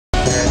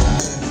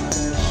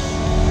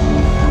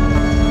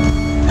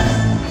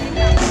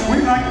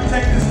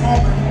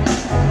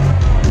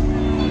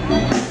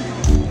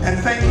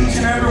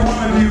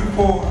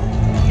for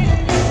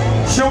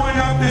showing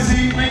up this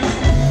evening,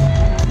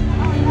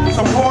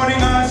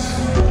 supporting us.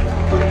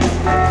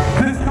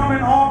 This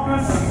coming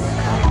August,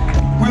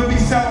 we'll be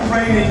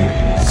celebrating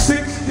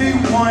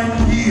 61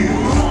 years.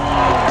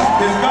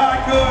 Is God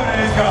good or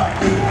is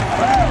God good?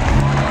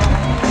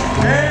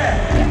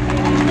 Yeah.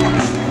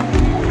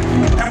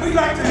 And we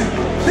like to,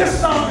 this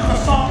song is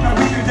a song that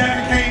we can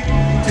dedicate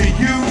to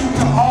you,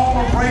 to all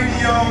of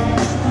radio,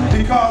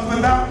 because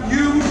without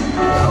you,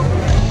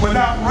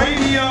 without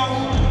radio,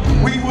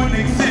 we wouldn't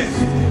exist.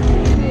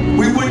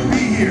 We wouldn't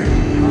be here.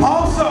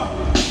 Also,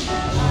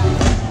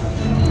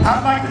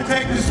 I'd like to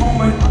take this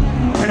moment,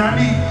 and I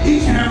need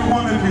each and every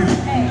one of you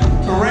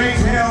to raise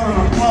hell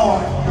and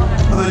applaud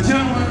for the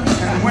gentlemen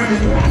and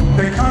women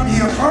that come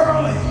here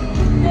early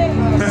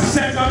to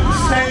set up the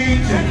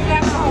stage and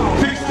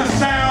fix the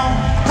sound.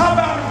 How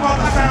about it for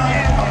the sound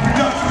of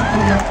production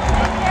crew?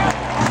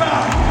 How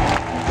about it?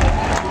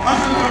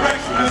 Under the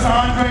direction of Mr.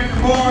 Andre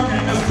DeBorg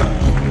and Mr.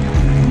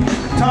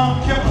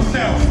 Tom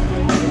Kipperself.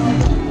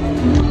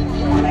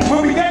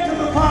 When we get to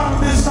the part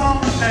of this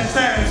song that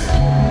says,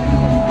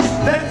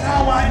 that's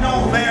how I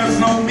know there's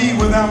no me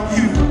without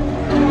you.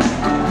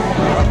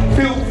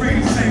 Feel free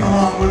to sing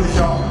along with us,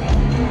 y'all.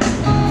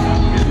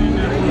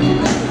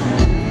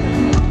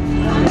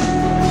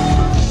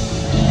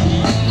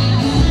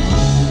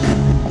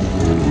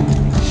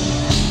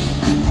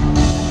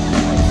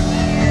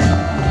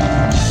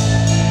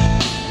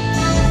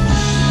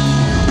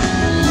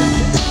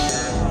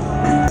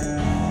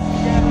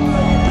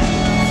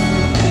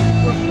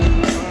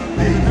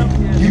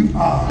 You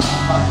are my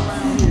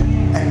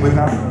life, and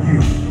without you,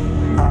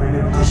 I'm an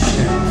empty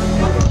shell.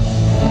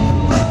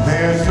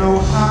 There's no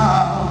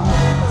house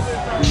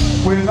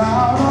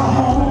without a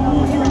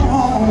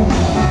home,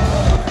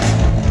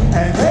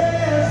 and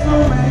there's no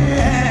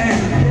man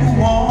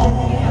who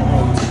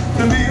wants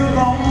to be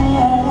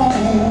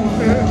alone.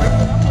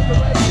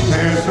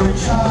 There's no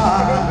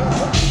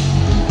child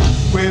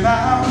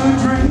without a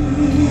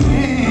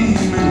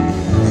dream,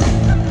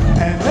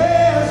 and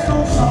there's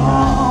no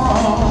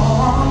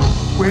song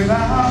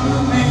without a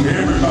name.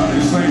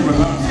 Everybody sing with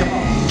us. Come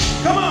on.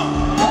 Come on.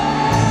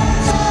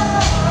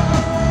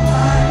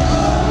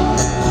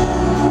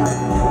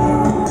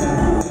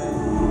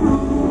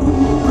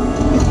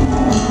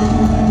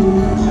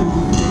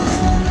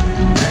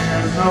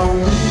 There's no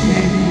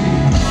me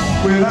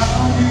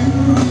without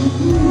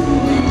you.